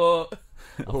 Oh.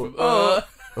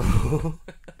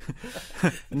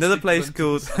 Another place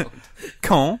called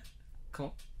Caen.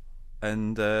 Caen.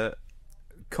 And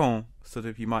Caen, sort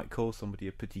of, you might call somebody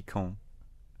a petit con.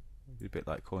 A bit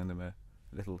like calling them a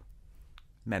little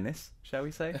menace, shall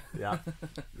we say? Yeah.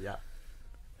 Yeah.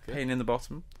 Pain in the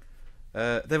bottom.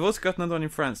 They've also got another one in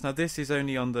France. Now, this is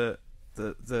only on the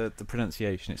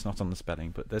pronunciation. It's not on the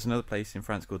spelling. But there's another place in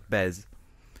France called Bez,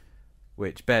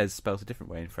 which Bez, spelled a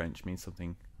different way in French, means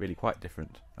something really quite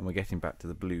different. And we're getting back to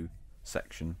the blue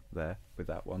section there with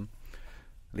that one.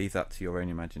 Leave that to your own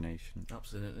imagination.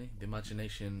 Absolutely. The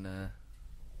imagination, there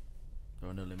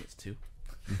are no limits to.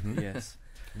 Yes.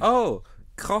 Oh,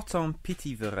 crotte en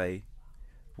pitiveret,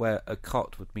 where a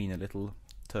crotte would mean a little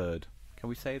turd. Can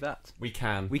we say that? We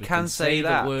can. We can say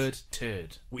that. The word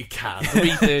turd. We can.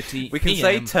 3:30 We can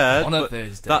say turd, on a but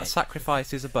Thursday. that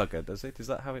sacrifice is a bugger, does it? Is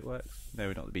that how it works? No,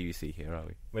 we're not the BBC here, are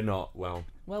we? We're not. Well,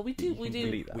 Well, we do.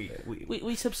 Delete that bit.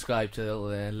 We subscribe to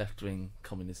left-wing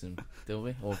communism, don't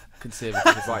we? Or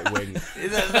conservative right-wing.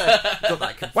 Got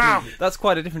that Wow, that's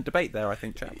quite a different debate there, I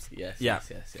think, chaps.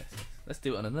 Yes. Let's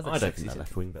do it on another. I don't think that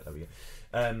left wing, but there we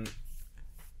go.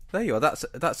 There you are. That's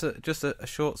just a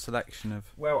short selection of.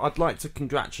 Well, I'd like to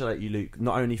congratulate you, Luke,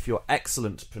 not only for your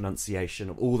excellent pronunciation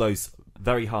of all those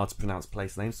very hard to pronounce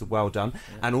place names, so well done,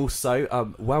 and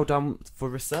also well done for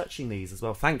researching these as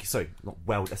well. Thank you. Sorry, not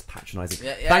well. That's patronising.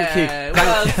 Thank you.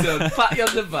 Well done. Pat you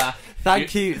on the back.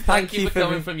 Thank you for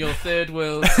coming from your third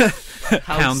world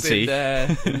county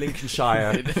in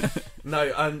Lincolnshire.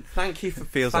 No, thank you for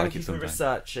sometimes.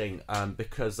 researching.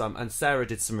 Because and Sarah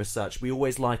did some research. We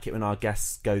always like it when our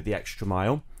guests go the extra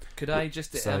mile. Could I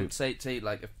just say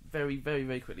like a very, very,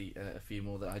 very quickly a few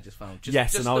more that I just found?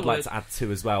 Yes, and I would like to add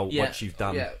two as well once you've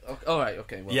done. Yeah. All right.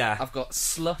 Okay. Well, yeah. I've got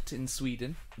slut in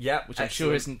Sweden. Yeah, which I'm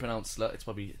sure isn't pronounced slut. It's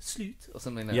probably slut or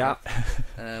something like that.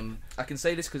 I can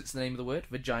say this because it's the name of the word.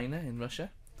 Vagina in Russia,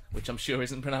 which I'm sure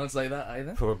isn't pronounced like that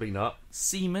either. Probably not.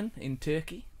 Semen in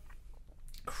Turkey.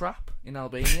 Crap in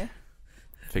Albania.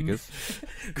 Figures.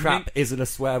 Crap isn't a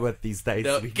swear word these days.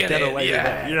 No, so we can get away with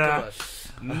it. Yeah.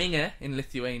 Minge in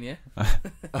Lithuania.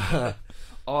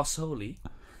 Arsehole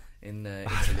in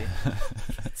Italy.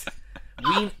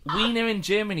 Wiener in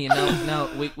Germany. Now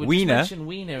we mention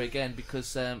Wiener again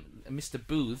because Mr.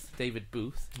 Booth, David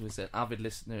Booth, who is an avid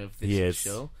listener of this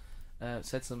show,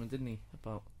 said something, didn't he?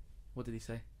 About, what did he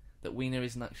say? That Wiener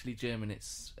isn't actually German,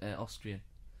 it's Austrian.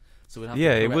 So we'd have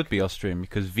it would be Austrian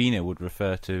because Wiener would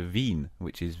refer to Wien,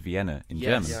 which is Vienna in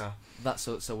German. Yeah. That's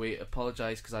so we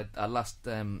apologise because I last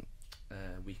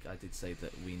week I did say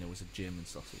that Wiener was a German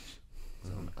sausage.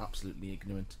 So I'm absolutely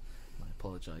ignorant. I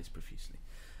apologise profusely.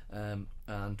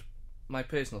 And my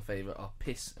personal favourite are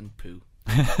piss and poo.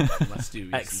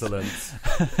 Excellent.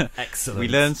 Excellent. We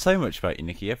learn so much about you,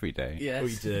 Nicky, every day. Yes.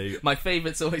 We do. My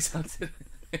favourites always have to...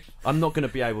 I'm not going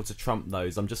to be able to trump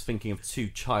those. I'm just thinking of two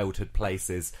childhood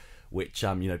places which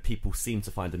people seem to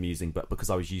find amusing, but because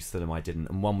I was used to them I didn't.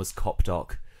 And one was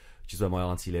Copdock, which is where my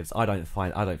auntie lives. I don't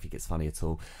think it's funny at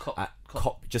all.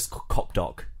 Just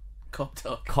Copdock.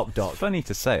 Copdock. Funny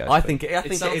to say. I think it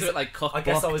is. A bit like cock. I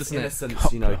guess I was innocent.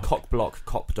 Cock block,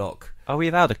 Copdock. Are we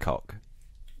allowed a cock?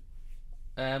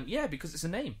 Yeah, because it's a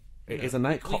name. It is a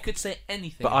name. We could say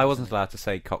anything. But I wasn't allowed to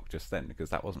say cock just then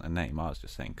because that wasn't a name. I was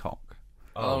just saying cock.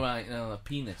 Oh right, no, a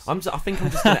penis. I think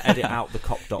I'm just going to edit out the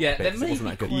Copdock bit. That wasn't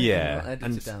that good. Yeah,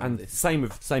 and same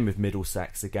with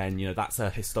Middlesex again. That's a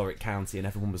historic county, and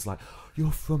everyone was like,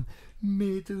 "You're from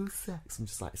Middlesex." I'm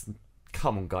just like,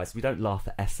 come on, guys, we don't laugh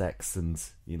at Essex and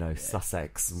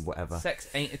Sussex and whatever. Sex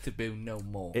ain't a taboo no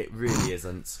more. It really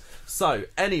isn't. So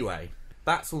anyway,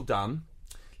 that's all done.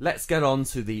 Let's get on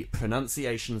to the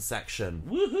pronunciation section.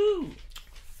 Woohoo!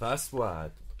 First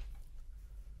word.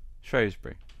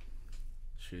 Shrewsbury.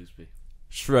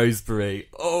 Shrewsbury.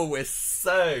 Oh, we're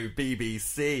so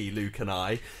BBC, Luke and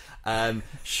I.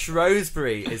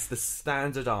 Shrewsbury is the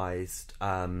standardised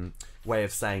way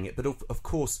of saying it, but of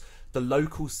course the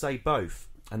locals say both,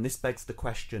 and this begs the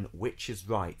question, which is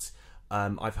right?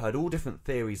 I've heard all different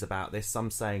theories about this. Some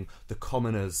saying the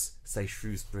commoners say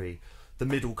Shrewsbury, the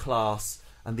middle class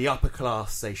and the upper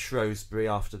class say Shrewsbury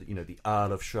after the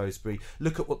Earl of Shrewsbury.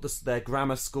 Look at what their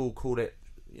grammar school called it.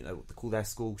 What they call their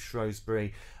school,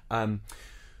 Shrewsbury.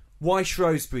 Why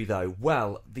Shrewsbury though?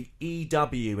 Well, the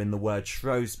EW in the word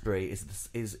Shrewsbury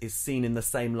is seen in the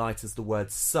same light as the word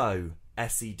sew,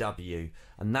 SEW,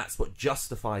 and that's what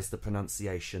justifies the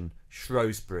pronunciation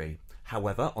Shrewsbury.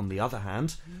 However, on the other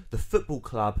hand, the football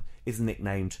club is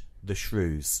nicknamed the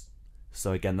Shrews.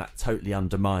 So again, that totally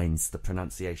undermines the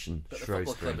pronunciation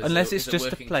Shrewsbury. Unless it's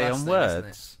just a play on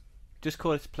words. Just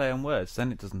call it a play on words,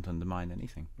 then it doesn't undermine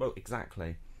anything. Well,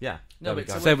 exactly. Yeah. No,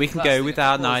 but so we can go with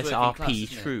our nice RP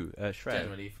shrew.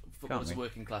 Generally, football is a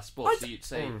working class sport, so you'd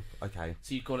say. Okay.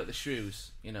 So you call it the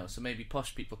Shrews, So maybe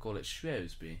posh people call it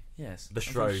Shrewsbury. Yes. The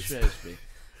Shrews. Shrewsbury,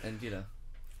 and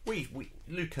we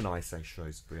Luke and I say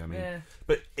Shrewsbury. I mean, yeah.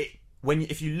 But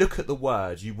if you look at the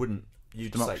word, you wouldn't.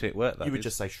 You'd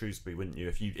just say Shrewsbury, wouldn't you?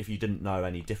 If you didn't know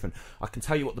any different. I can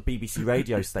tell you what the BBC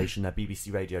radio station, their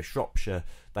BBC Radio Shropshire,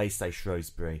 they say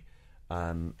Shrewsbury.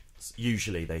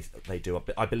 Usually they do.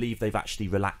 I believe they've actually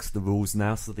relaxed the rules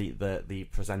now, so the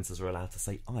presenters are allowed to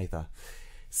say either.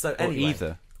 So anyway,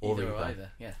 either or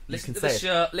either. Yeah. Listen to the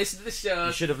show.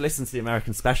 You should have listened to the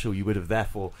American special. You would have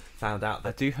therefore found out that.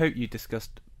 I do hope you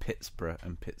discussed Pittsburgh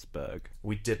and Pittsburgh.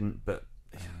 We didn't, but.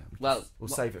 Well, we'll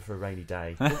save it for a rainy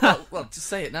day. well, just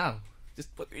say it now.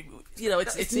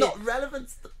 It's not relevant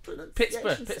to the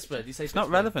pronunciation. Pittsburgh. You say it's not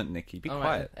relevant, Nicky. Be quiet.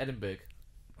 Right, Edinburgh.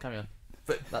 Carry on.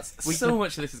 That's so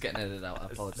much of this is getting edited out. I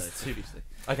apologise seriously.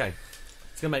 Okay,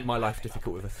 it's going to make my life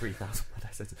difficult with a 3,000 word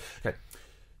essay. Okay,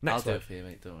 next I'll do word. it for you,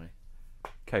 mate. Don't worry.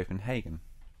 Copenhagen.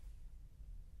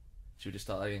 Should we just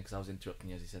start that again? Because I was interrupting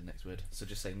you as you said next word. So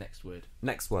just say next word.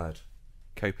 Next word.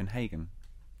 Copenhagen.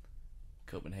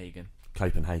 Copenhagen.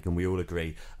 Copenhagen, we all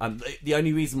agree. The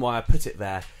only reason why I put it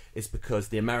there is because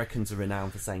the Americans are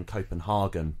renowned for saying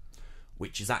Copenhagen,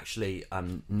 which is actually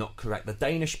not correct. The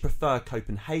Danish prefer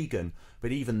Copenhagen,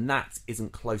 but even that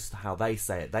isn't close to how they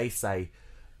say it. They say,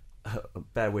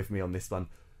 bear with me on this one,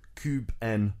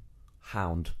 Kubenhound.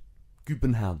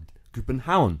 Kubenhound.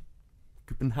 Kubenhound.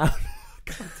 Kubenhound.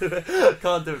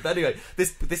 Can't do it. But anyway,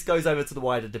 this goes over to the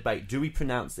wider debate. Do we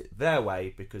pronounce it their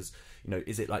way? Because,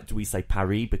 is it like, do we say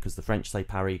Paris because the French say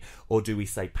Paris, or do we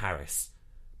say Paris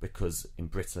because in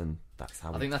Britain that's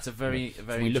how? I think that's a very so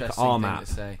very we look at interesting our thing map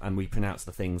to say. and we pronounce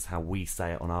the things how we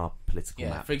say it on our political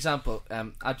map. For example,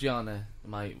 Adriana,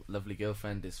 my lovely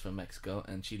girlfriend, is from Mexico,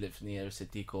 and she lives near a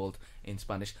city called, in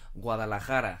Spanish,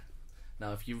 Guadalajara.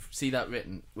 Now, if you see that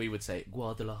written, we would say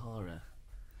Guadalajara.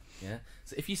 Yeah.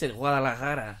 So if you said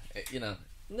Guadalajara,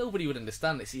 nobody would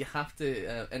understand it. So you have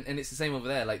to, and it's the same over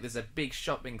there. Like, there's a big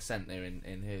shopping centre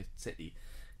in her city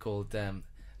called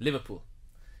Liverpool,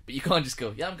 but you can't just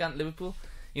go, yeah, I'm going to Liverpool.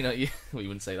 Well, you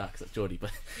wouldn't say that because that's Geordie, but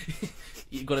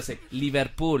you've got to say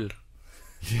Liverpool.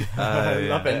 I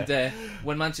love it. And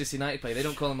when Manchester United play, they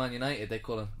don't call them Man United, they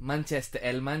call them Manchester,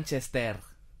 El Manchester.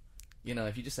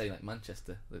 If you just say like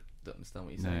Manchester, they don't understand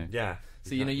what you're saying. Yeah.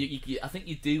 So you I think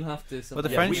you do have to. Well, the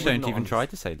French don't even try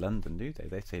to say London, do they?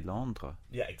 They say Londres.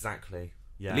 Yeah, exactly.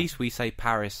 Yeah. At least we say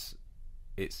Paris.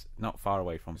 It's not far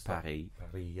away from Paris.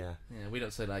 Paris, yeah. Yeah, we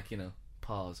don't say like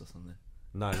Pars or something.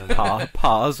 No.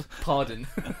 Pars. Pardon.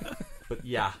 But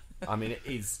yeah, I mean, it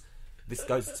is. This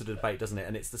goes to the debate, doesn't it?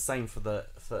 And it's the same for the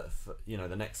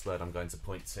the next word I'm going to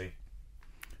point to.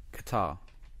 Qatar.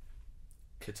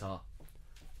 Qatar.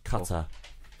 Qatar.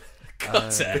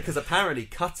 Qatar. Because apparently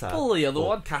Qatar, Pull the other or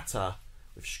one. Qatar,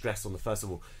 with stress on the first of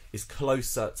all, is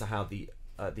closer to how the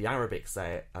Arabic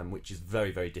say it, which is very,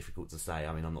 very difficult to say.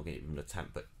 I mean, I'm not going to even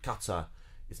attempt, but Qatar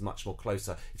is much more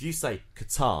closer. If you say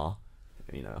Qatar,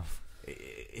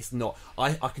 it's not.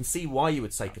 I can see why you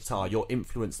would say Qatar. You're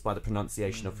influenced by the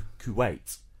pronunciation of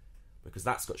Kuwait, because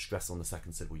that's got stress on the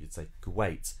second syllable. You'd say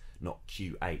Kuwait, not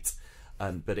Q8.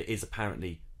 But it is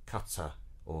apparently Qatar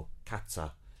or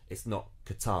Qatar. It's not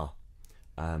Qatar.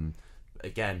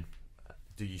 Again,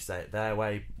 do you say it their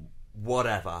way?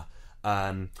 Whatever.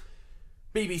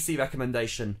 BBC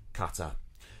recommendation, Qatar.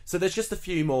 So there's just a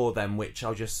few more then, which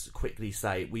I'll just quickly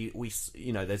say. We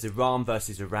there's Iran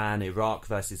versus Iran, Iraq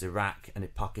versus Iraq,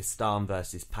 and Pakistan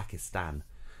versus Pakistan.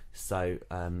 So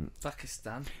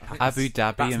Pakistan. Abu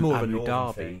Dhabi that's and more of a Abu northern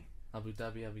Dhabi. thing. Abu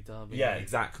Dhabi. Yeah,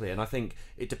 exactly. And I think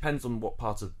it depends on what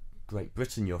part of Great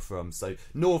Britain you're from. So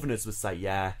Northerners would say,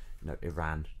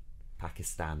 Iran,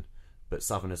 Pakistan, but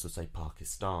Southerners would say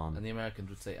Pakistan. And the Americans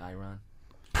would say Iran.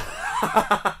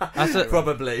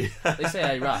 Probably. They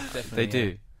say Iraq, definitely. They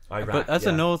do. Iraq, but as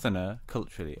a northerner,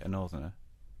 culturally a northerner,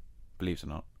 believe it or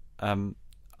not,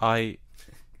 I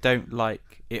don't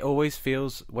like. It always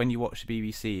feels when you watch the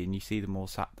BBC and you see them all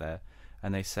sat there,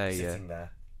 and they say, sitting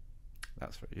there.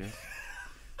 That's right. Yeah.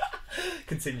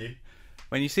 Continue.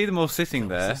 When you see them all sitting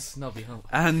there, snobby hump.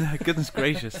 and goodness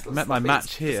gracious, I met my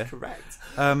match here. Correct.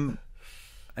 And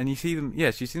you see them, you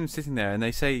see them sitting there, and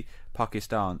they say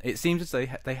Pakistan. It seems as though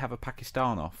they have a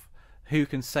Pakistan off. Who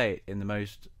can say it in the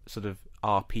most sort of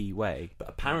RP way? But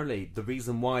apparently, the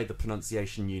reason why the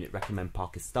pronunciation unit recommend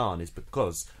Pakistan is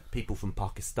because people from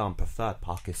Pakistan prefer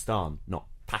Pakistan, not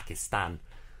Pakistan.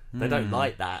 They don't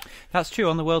like that. That's true.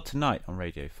 On The World Tonight on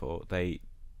Radio 4,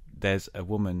 there's a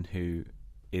woman who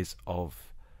is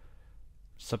of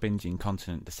sub-Indian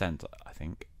continent descent, I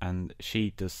think, and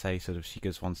she does say she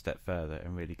goes one step further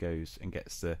and really goes and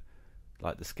gets the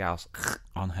scouse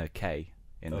on her K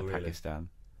in Pakistan.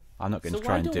 I'm not going to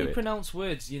try and do it. So why don't we pronounce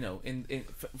words,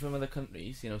 from other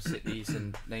countries, cities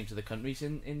and names of the countries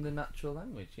in the natural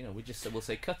language? We'll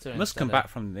say Qatar. It must come back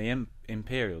from the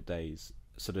imperial days.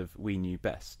 Sort of, we knew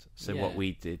best. So what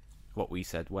we did, what we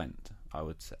said went. I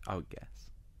would guess.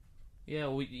 Yeah,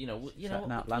 we're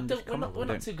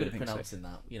not too good at pronouncing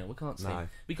that.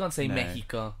 We can't say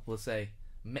Mexico. We'll say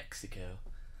Mexico.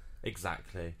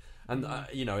 Exactly, and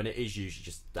and it is usually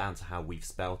just down to how we've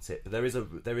spelt it. But there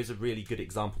is a really good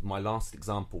example. My last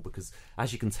example, because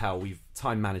as you can tell, we've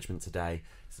time management today.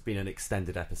 It's been an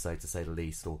extended episode to say the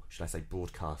least, or should I say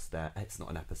broadcast? There, it's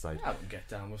not an episode. I won't get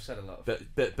down. We've said a lot.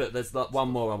 But there's one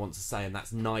more I want to say, and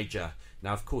that's Niger.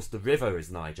 Now, of course, the river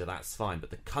is Niger. That's fine, but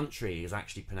the country is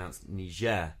actually pronounced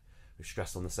Niger, with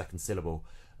stress on the second syllable.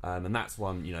 And that's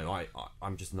one, you know,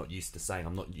 I'm just not used to saying.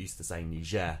 I'm not used to saying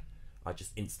Niger. I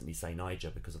just instantly say Niger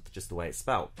because of just the way it's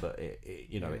spelt. But it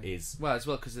is. Well, as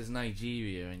well because there's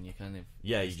Nigeria, and you kind of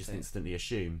you just instantly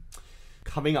assume.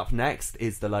 Coming up next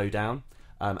is the lowdown,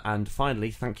 and finally,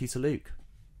 thank you to Luke.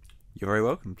 You're very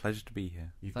welcome. Pleasure to be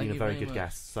here. You've been a very good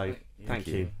guest. So thank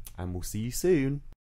you, and we'll see you soon.